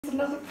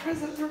Another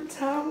present from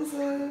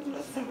Townsend.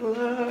 Let's have a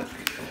look.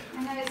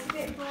 I know, it's a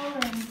bit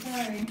boring,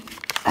 sorry.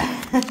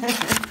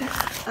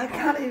 I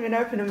can't even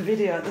open a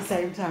video at the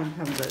same time,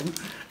 Townsend.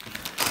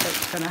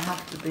 It's going to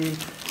have to be...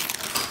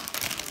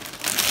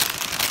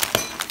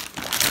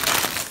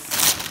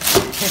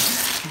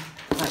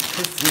 like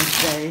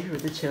Christmas Day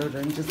with the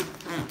children. Just,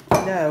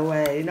 no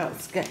way, not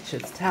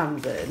Skechers,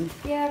 Townsend.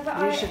 Yeah,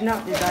 but you should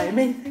not be buying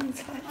me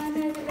things like I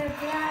know that they're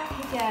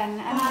black again,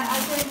 and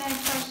I don't know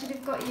if I should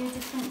have got you a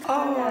different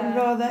colour. Oh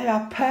no, they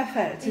are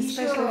perfect,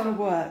 especially sure? for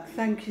work.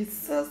 Thank you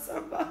so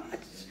much.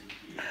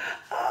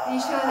 Are you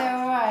sure they're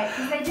alright?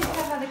 Because they just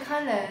have other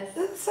colours.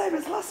 They're the same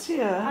as last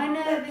year. I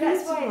know, They're but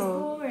that's why it's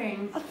beautiful.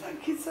 boring. Oh,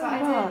 thank you so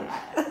But much.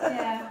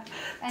 Yeah.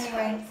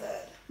 Anyway,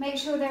 make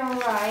sure they're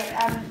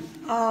alright.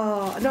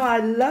 Oh, no, I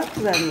loved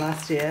them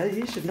last year.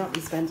 You should not be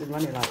spending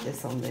money like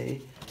this on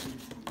me.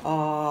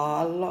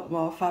 Oh, a lot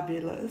more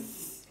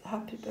fabulous.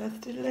 Happy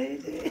birthday,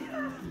 lady.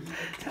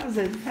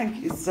 Townsend,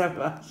 thank you so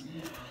much.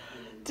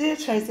 Dear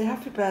Tracy,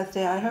 happy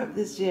birthday. I hope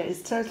this year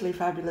is totally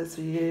fabulous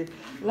for you.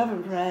 Love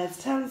and prayers.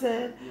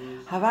 Townsend,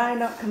 have I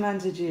not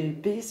commanded you?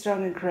 Be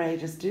strong and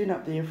courageous. Do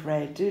not be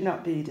afraid. Do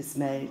not be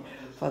dismayed.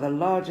 For the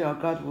Lord your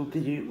God will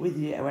be with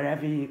you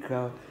wherever you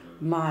go.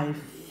 My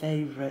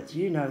favourite,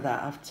 you know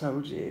that, I've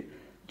told you.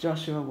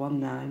 Joshua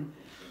 1:9.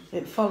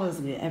 It follows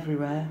me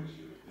everywhere.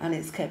 And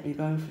it's kept me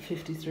going for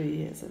 53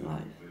 years in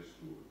life.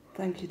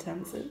 Thank you,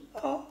 Townsend.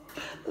 Oh,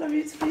 love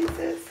you to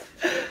pieces.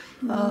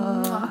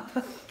 Oh.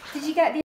 Did you get the